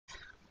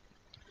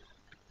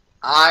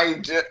I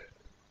just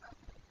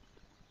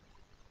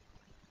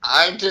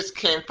I just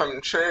came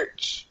from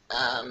church,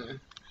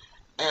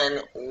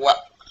 and while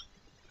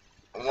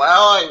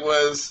I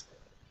was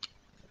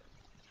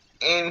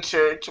in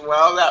church,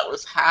 while that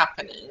was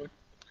happening,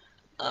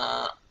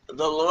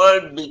 the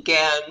Lord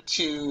began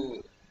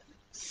to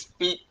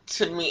speak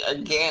to me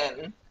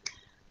again,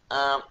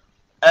 um,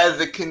 as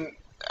a con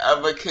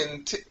of a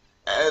cont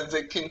as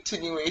a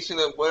continuation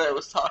of what I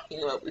was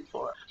talking about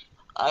before.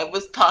 I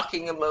was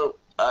talking about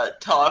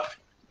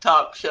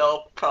top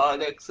shelf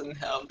products and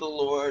how the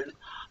Lord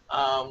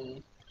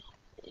um,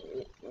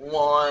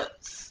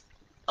 wants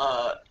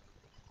uh,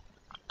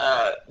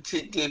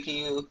 to give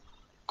you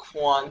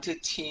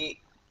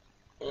quantity,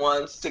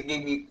 wants to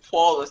give you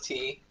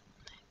quality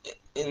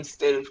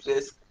instead of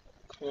just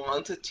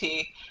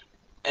quantity,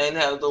 and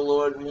how the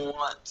Lord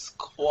wants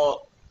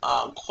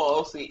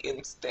quality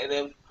instead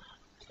of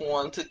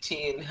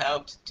quantity, and how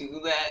to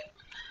do that.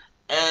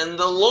 And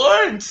the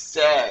Lord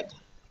said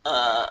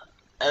uh,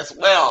 as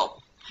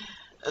well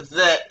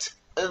that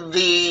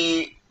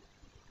the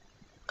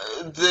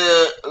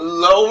the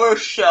lower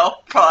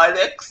shelf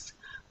products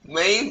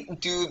may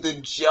do the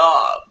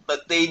job,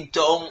 but they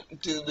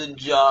don't do the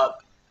job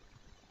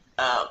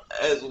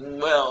as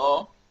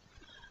well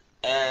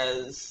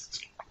as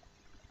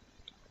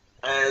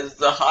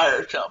the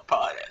higher shelf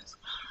products.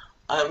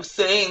 I'm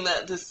saying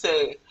that to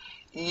say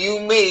you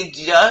may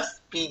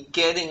just be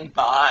getting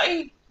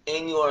by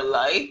in your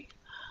life,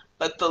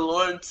 but the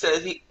Lord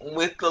says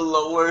with the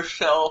lower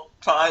shelf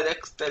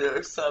products that are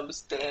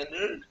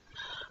substandard,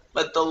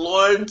 but the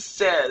Lord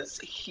says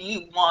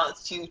He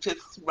wants you to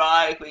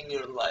thrive in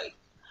your life.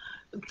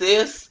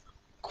 This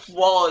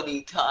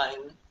quality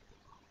time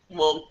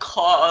will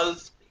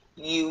cause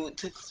you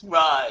to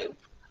thrive.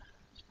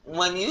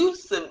 When you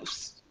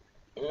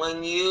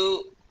when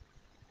you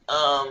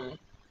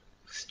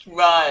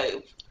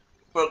strive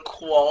for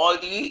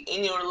quality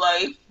in your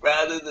life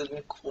rather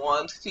than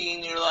quantity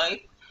in your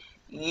life,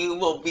 you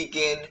will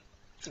begin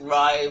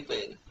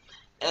thriving.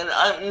 And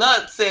I'm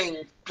not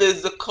saying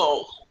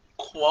physical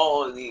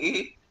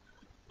quality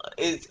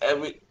is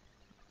everything.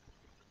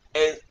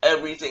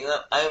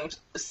 I'm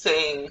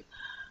saying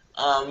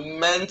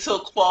mental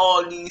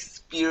quality,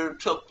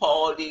 spiritual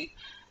quality,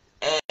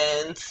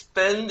 and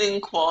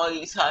spending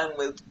quality time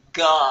with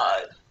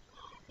God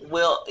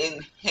will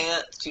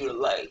enhance your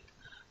life.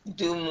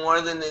 Do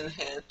more than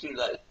enhance your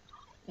life.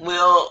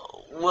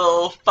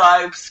 Will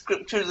 5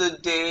 scriptures a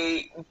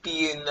day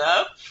be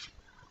enough?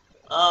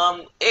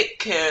 It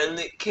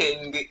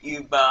can get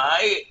you by,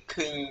 it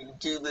can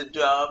do the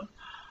job,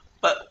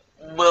 but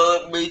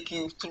will it make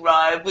you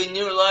thrive in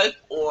your life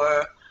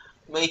or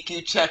make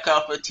you check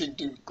off a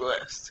to-do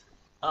list?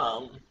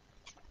 Um,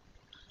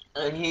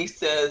 and he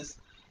says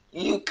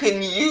you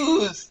can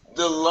use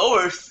the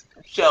lower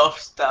shelf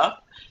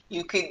stuff,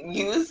 you can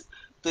use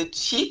the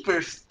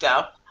cheaper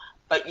stuff,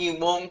 but you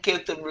won't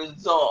get the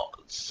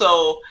result.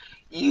 So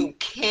you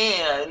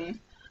can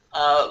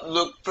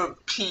look for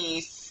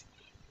peace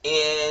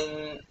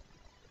in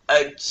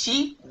a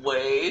cheap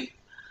way,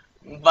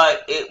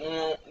 but it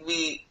won't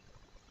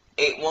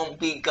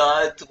be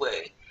God's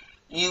way.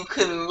 You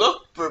can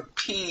look for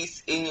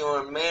peace in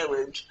your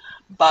marriage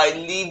by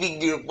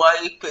leaving your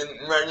wife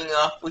and running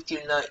off with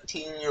your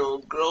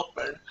 19-year-old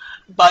girlfriend,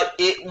 but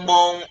it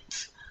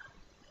won't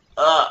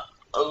uh,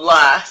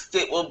 last.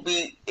 It will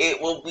be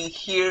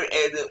here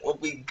and it will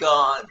be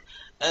gone.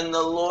 And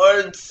the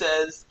Lord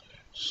says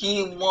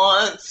He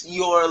wants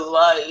your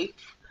life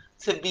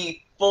to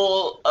be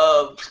full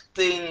of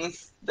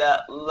things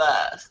that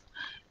last,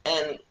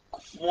 and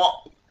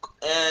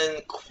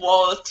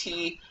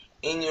quality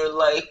in your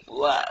life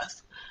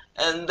lasts.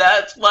 And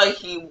that's why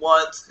He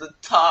wants the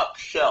top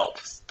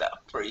shelf stuff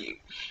for you.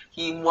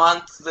 He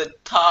wants the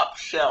top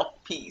shelf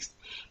peace.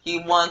 He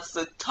wants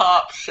the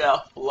top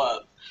shelf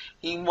love.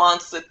 He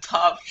wants the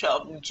top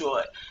shelf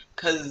joy.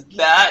 Because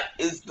that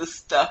is the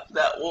stuff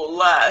that will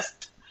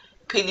last.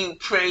 Can you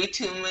pray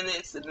 2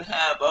 minutes and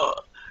have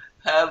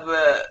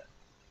a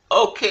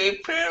okay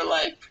prayer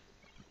life?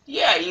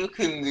 Yeah, you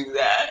can do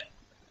that.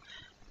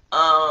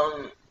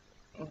 Um,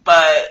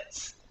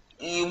 but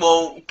you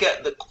won't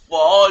get the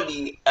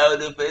quality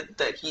out of it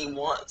that He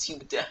wants you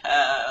to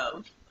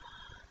have.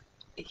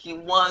 He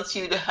wants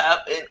you to have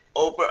an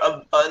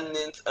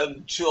overabundance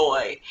of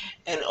joy,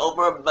 an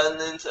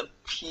overabundance of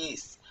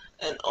peace,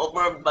 an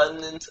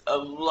overabundance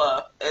of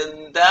love,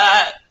 and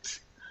that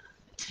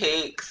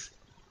takes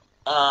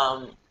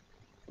um,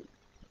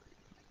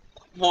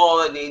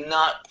 quality,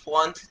 not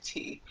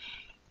quantity.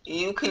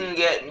 You can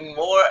get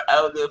more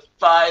out of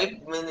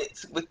 5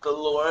 minutes with the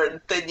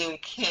Lord than you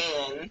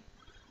can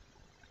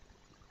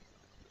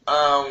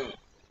um,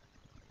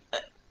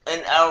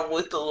 an hour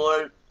with the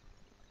Lord,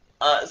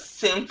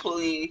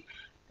 simply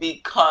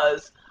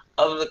because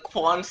of the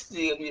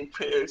quantity of your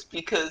prayers.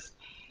 Because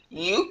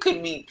you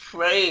could be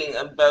praying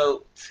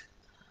about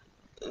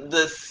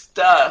the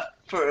stuff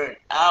for an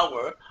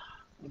hour,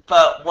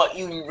 but what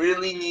you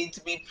really need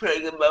to be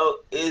praying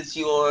about is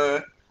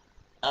your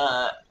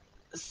uh,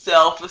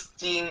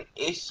 self-esteem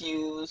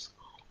issues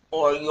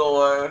or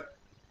your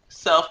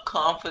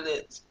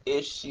self-confidence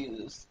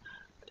issues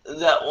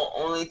that will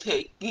only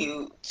take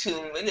you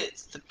 2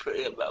 minutes to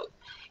pray about.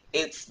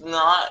 It's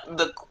not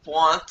the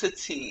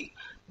quantity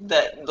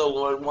that the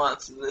Lord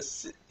wants in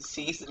this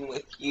season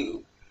with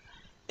you.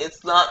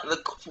 It's not the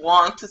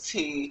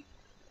quantity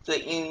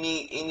that you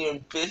need in your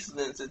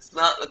business. It's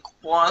not the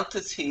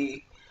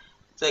quantity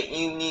that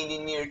you need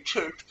in your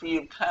church for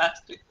you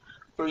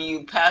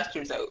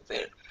pastors out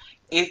there.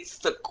 It's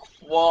the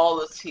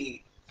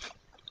quality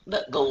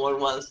that the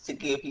Lord wants to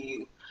give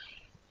you.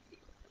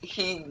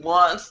 He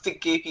wants to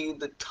give you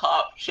the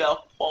top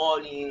shelf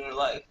quality in your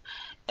life.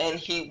 And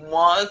He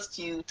wants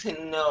you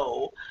to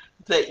know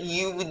that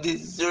you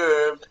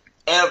deserve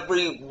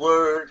every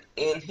word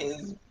in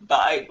His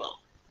Bible.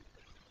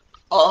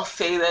 I'll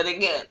say that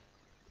again.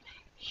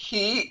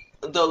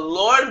 The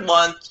Lord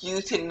wants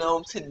you to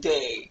know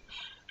today,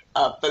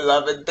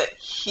 beloved,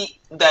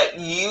 that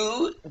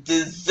you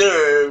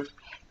deserve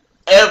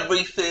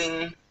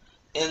everything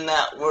in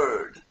that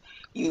word.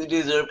 You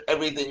deserve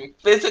everything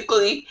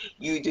physically.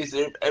 You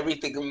deserve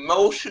everything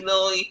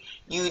emotionally.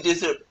 You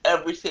deserve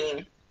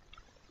everything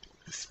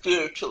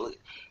spiritually.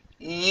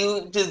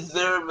 You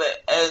deserve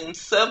it. And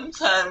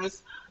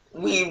sometimes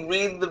we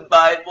read the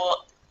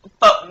Bible,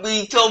 but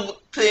we don't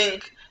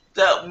think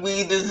that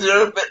we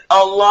deserve it.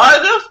 A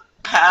lot of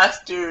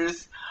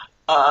pastors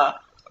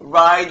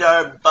ride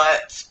our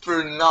butts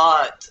for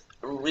not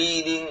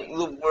reading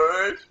the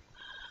Word,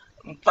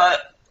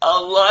 but a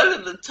lot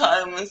of the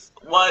times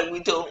why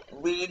we don't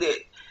read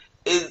it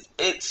is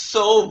it's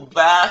so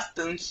vast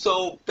and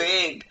so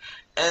big,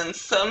 and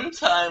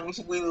sometimes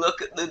we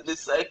look at the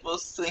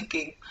disciples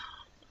thinking,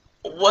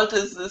 what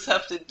does this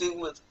have to do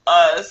with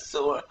us,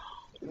 or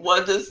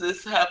what does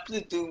this have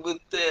to do with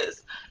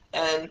this?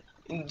 And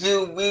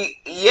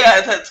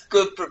yeah, that's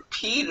good for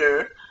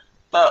Peter,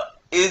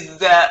 but is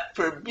that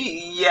for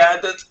me? Yeah,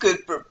 that's good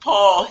for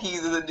Paul,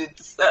 he's a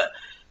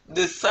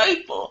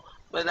disciple,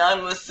 but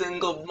I'm a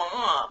single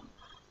mom.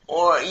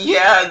 Or,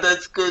 yeah,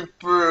 that's good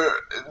for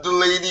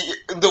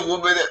the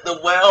woman at the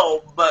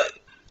well, but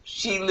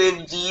she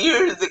lived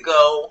years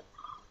ago.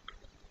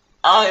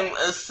 I'm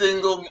a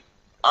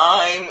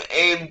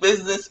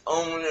business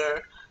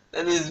owner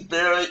that is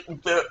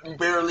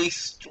barely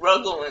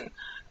struggling.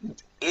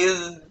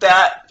 Is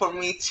that for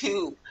me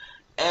too?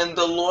 And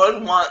the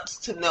Lord wants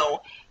to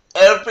know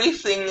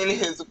everything in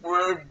His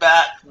Word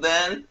back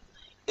then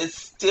is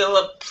still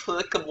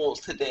applicable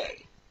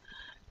today.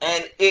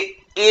 And it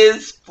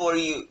is for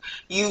you.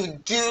 You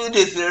do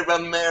deserve a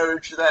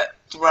marriage that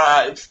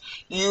thrives.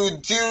 You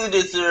do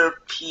deserve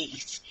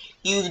peace.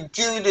 You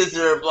do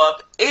deserve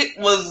love. It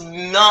was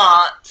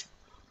not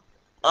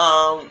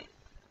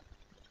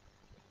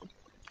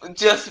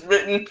just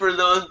written for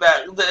those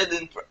back then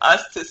and for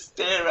us to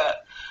stare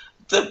at.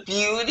 The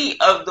beauty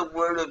of the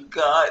Word of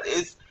God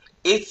is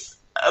it's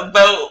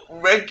about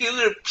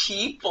regular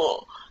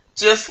people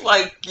just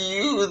like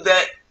you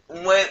that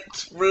went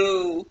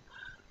through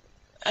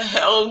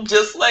hell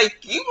just like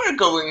you are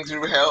going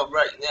through hell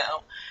right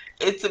now.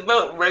 It's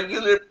about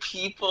regular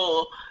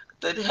people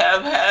that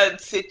have had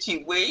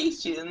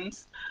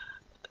situations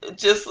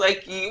just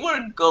like you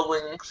are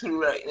going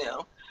through right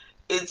now.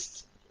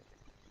 It's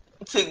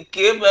to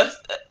give us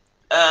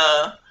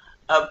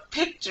a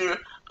picture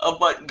of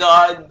what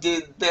God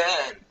did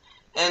then.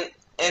 And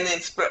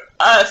it's for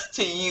us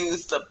to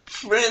use the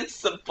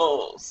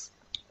principles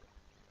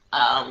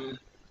of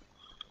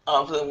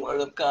the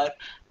Word of God.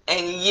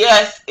 And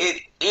yes,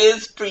 it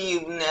is for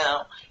you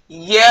now.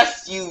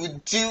 Yes, you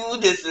do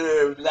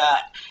deserve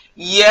that.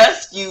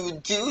 Yes, you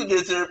do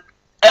deserve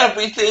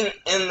everything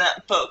in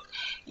that book.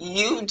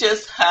 You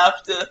just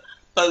have to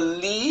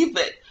believe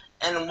it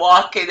and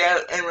walk it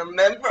out. And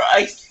remember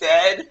I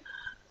said,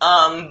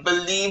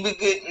 believing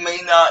it may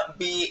not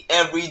be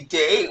every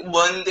day.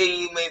 One day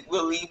you may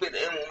believe it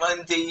and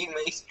one day you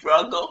may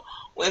struggle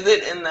with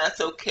it, and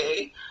that's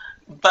okay.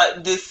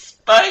 But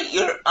despite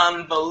your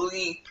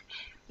unbelief,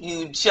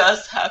 you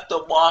just have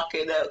to walk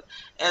it out.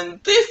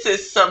 And this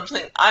is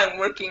something I'm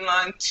working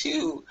on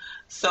too.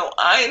 So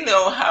I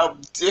know how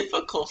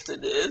difficult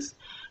it is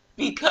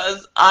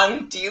because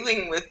I'm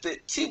dealing with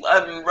it too.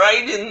 I'm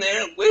right in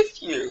there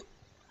with you.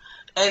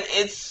 And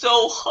it's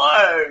so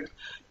hard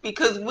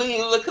because when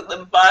you look at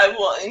the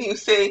Bible and you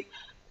say,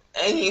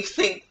 and you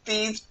think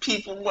these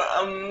people were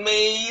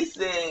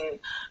amazing,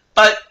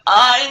 but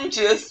I'm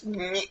just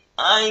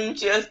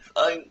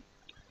like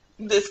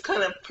this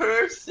kind of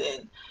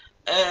person,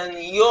 and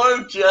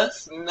you're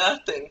just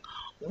nothing.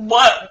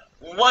 What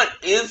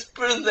is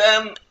for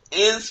them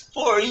is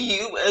for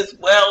you as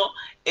well.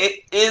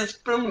 It is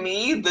for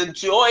me, the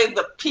joy,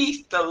 the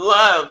peace, the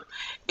love.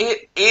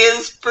 It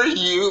is for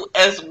you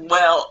as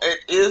well. It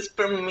is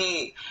for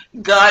me.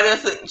 God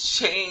hasn't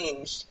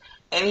changed,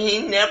 and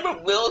He never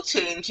will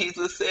change. He's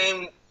the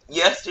same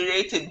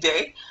yesterday,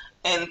 today,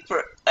 and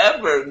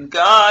forever.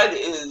 God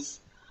is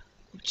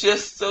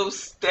just so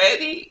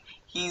steady.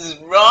 He's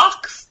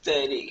rock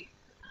steady.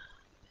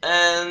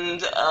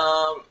 And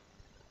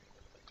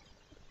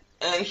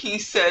And he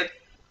said,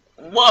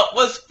 what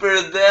was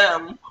for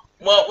them,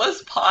 what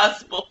was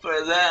possible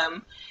for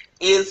them,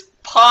 is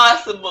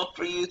possible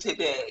for you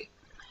today.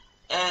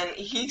 And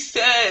he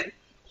said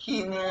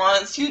he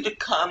wants you to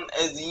come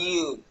as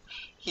you.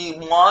 He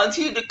wants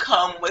you to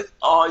come with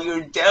all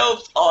your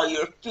doubts, all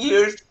your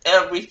fears,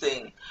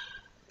 everything.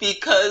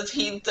 Because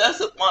he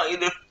doesn't want you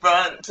to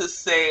front to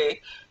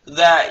say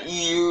that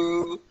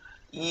you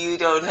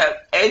don't have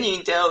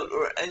any doubt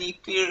or any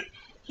fear.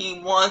 He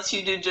wants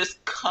you to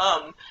just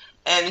come,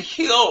 and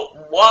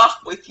he'll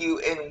walk with you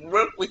and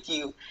work with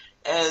you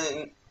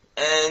and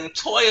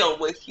toil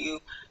with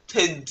you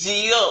to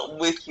deal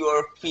with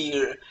your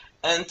fear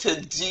and to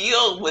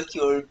deal with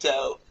your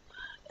doubt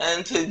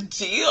and to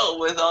deal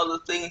with all the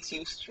things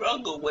you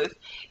struggle with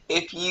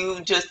if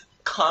you just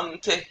come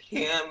to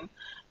him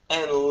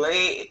and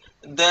lay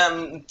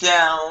them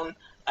down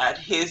at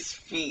his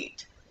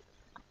feet.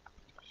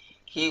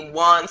 He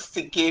wants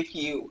to give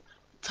you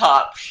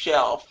top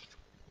shelf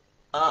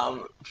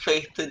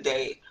faith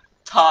today,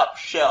 top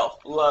shelf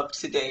love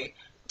today,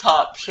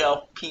 top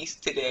shelf peace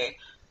today,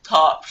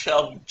 top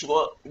shelf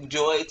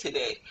joy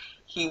today.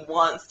 He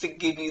wants to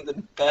give you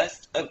the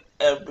best of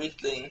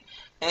everything.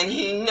 And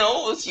he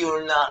knows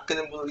you're not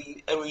going to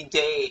believe every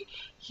day.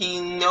 He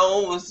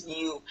knows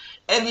you.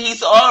 And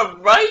he's all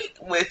right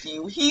with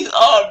you. He's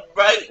all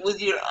right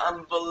with your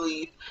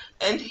unbelief.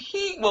 And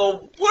he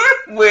will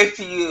work with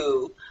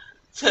you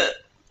to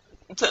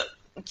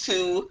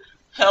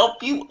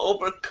help you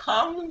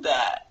overcome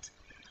that.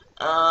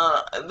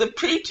 The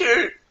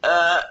preacher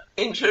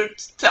in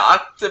church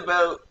talked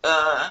about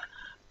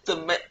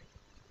the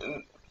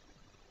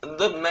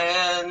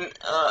man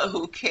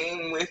who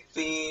came with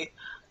the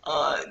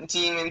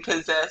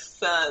demon-possessed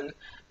son,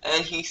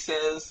 and he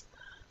says,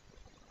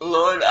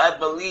 Lord, I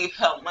believe,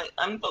 help my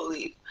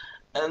unbelief.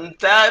 And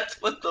that's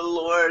what the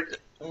Lord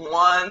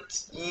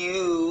wants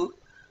you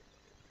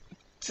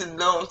to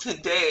know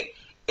today.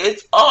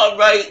 It's all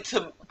right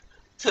to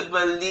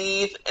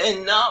believe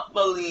and not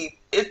believe.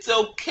 It's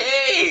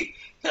okay.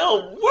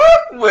 He'll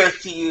work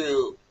with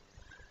you.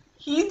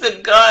 He's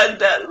a God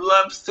that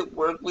loves to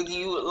work with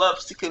you,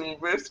 loves to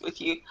converse with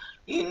you.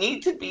 You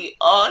need to be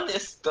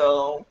honest,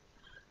 though,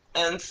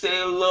 and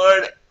say,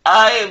 Lord,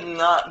 I am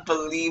not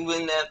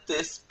believing at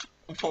this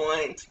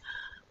point.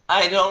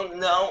 I don't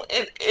know.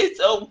 It's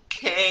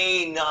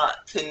okay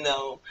not to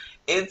know.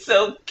 It's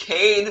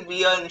okay to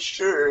be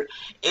unsure.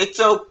 It's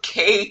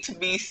okay to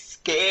be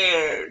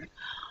scared.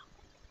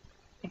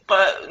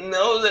 But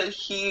know that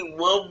he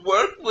will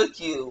work with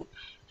you.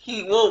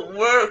 He will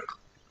work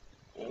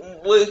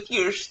with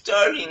your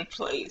starting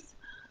place.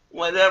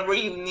 Whatever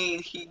you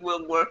need, he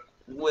will work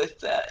with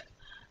that.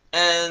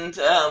 And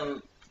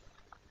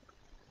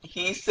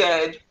he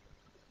said,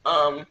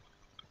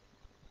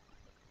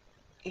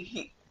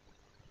 he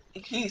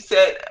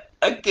said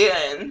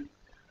again,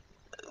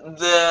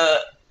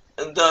 the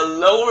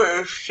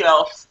lower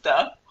shelf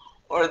stuff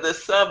or the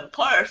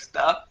subpar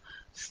stuff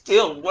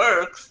still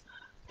works,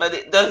 but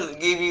it doesn't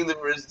give you the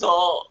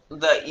result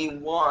that you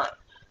want.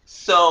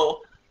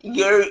 So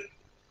you're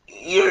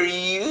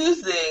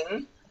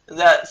using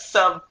that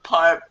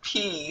subpar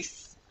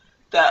piece,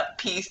 that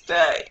piece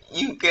that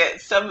you get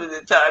some of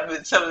the time,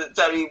 and some of the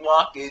time you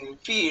walk in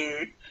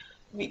fear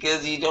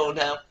because you don't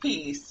have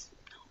peace,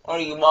 or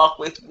you walk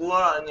with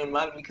war on your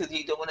mind because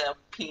you don't have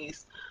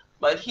peace.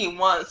 But he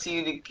wants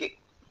you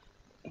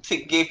to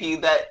give you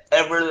that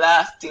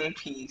everlasting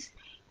peace.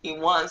 He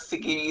wants to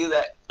give you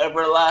that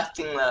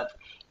everlasting love.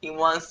 He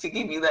wants to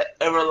give you that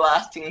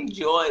everlasting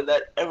joy,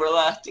 that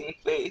everlasting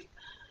faith.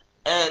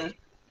 And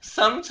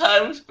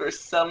sometimes for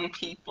some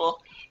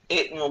people,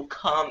 it will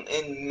come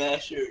in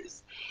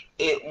measures.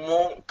 It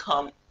won't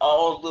come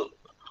all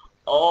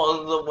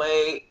the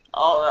way,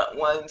 all at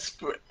once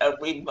for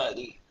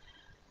everybody.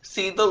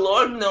 See, the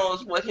Lord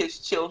knows what his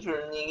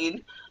children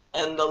need,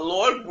 and the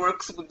Lord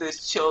works with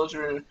his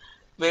children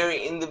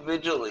very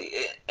individually,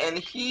 and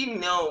he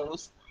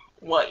knows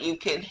what you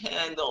can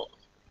handle,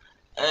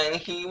 and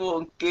he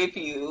will give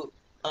you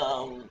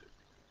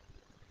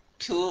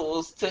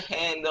tools to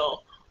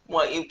handle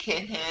what you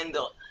can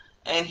handle,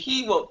 and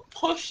he will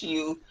push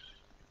you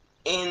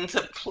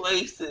into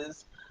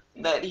places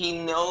that he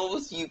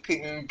knows you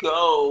can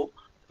go,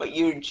 but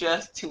you're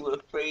just too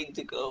afraid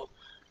to go.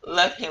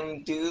 Let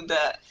him do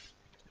that.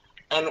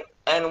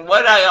 And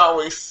what I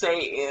always say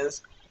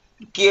is,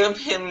 give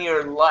him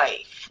your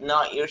life,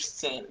 not your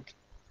sin.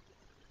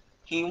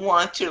 He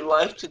wants your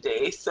life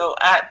today. So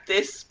at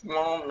this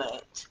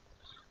moment,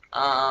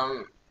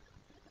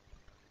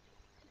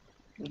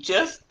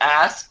 just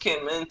ask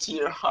him into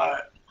your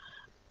heart.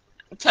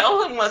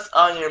 Tell him what's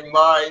on your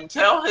mind.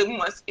 Tell him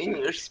what's in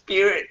your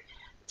spirit.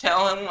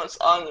 Tell him what's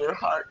on your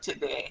heart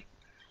today.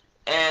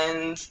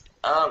 And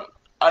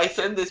I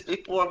said this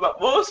before, but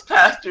most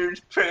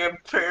pastors pray a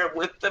prayer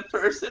with the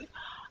person.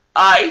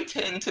 I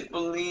tend to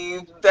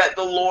believe that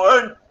the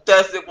Lord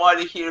doesn't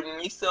want to hear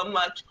me so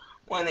much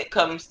when it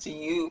comes to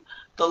you.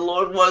 The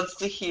Lord wants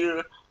to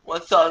hear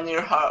what's on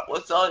your heart,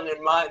 what's on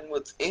your mind,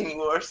 what's in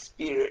your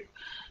spirit.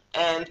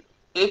 And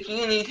If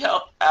you need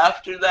help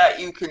after that,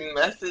 you can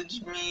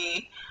message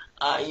me.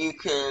 You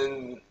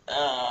can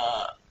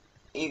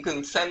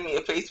send me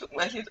a Facebook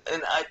message,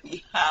 and I'd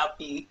be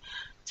happy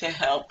to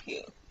help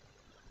you.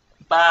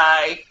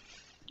 Bye.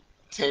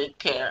 Take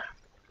care.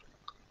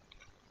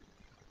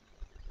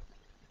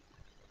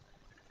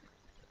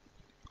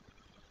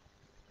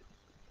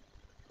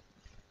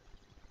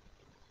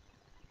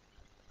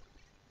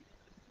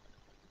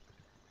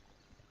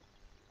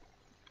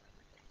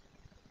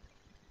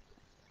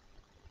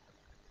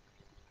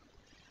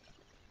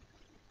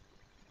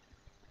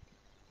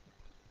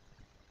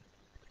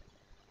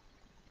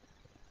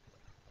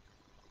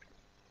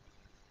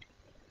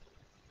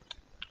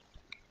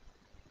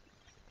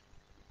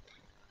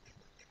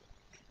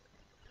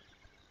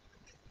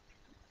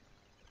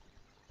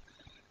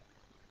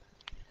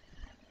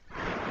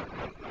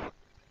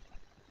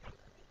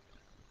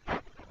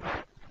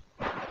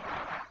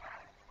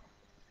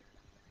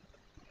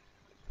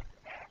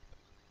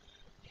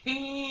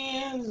 He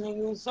is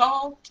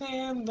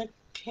exalted, the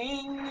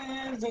King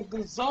is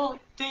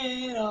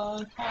exalted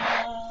on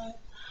high.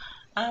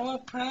 I will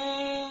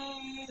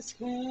praise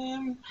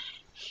him.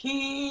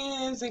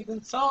 He is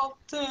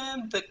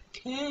exalted, the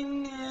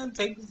King is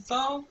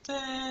exalted,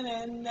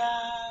 and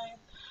I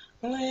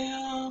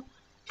will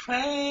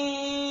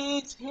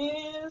praise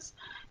his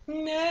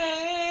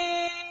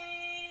name.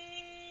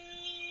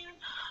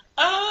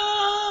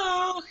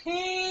 Oh,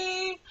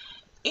 he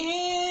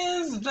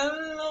is the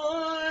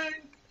Lord.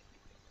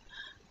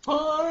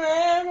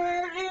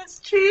 Forever his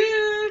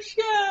truth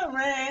shall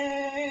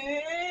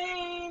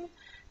reign.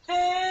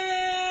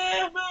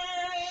 Heaven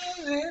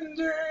and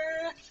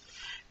earth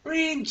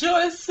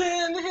rejoice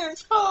in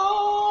his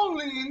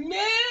holy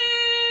name.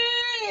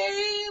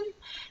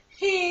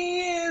 He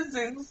is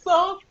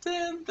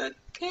exalted, the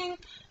King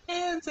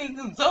is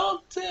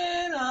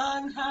exalted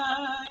on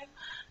high.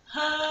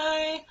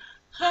 High,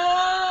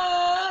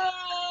 high,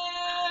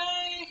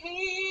 he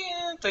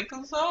is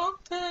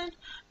exalted,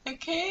 the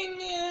King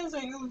is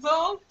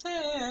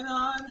exalted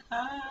on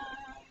high.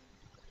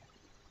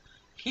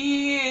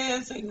 He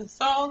is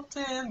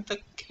exalted, the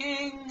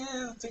King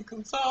is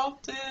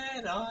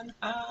exalted on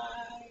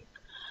high.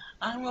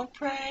 I will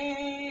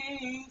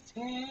praise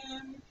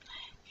him.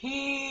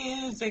 He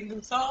is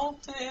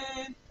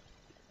exalted,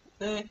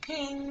 the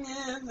King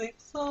is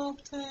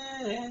exalted,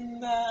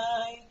 and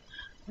I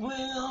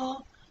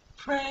will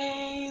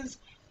praise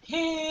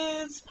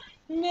his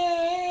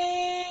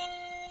name.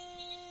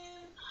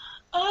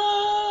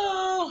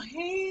 Oh,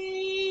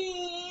 he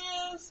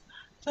is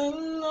the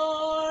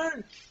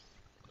Lord.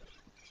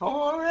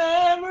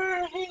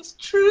 Forever his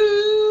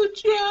truth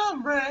shall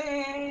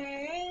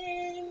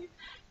reign.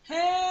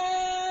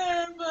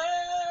 Heaven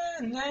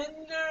and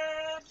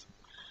earth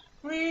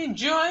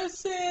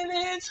rejoice in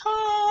his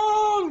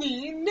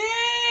holy name.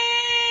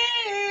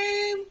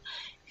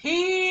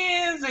 He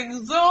is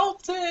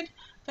exalted,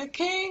 the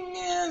King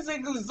is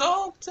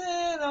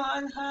exalted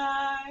on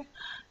high.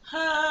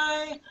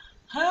 High,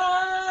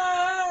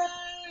 high.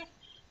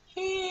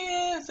 He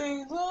is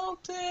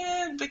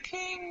exalted, the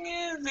King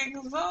is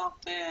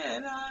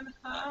exalted on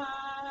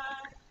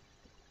high.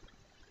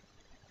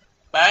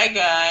 Bye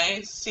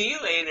guys, see you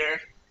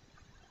later.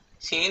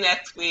 See you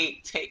next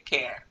week, take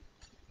care.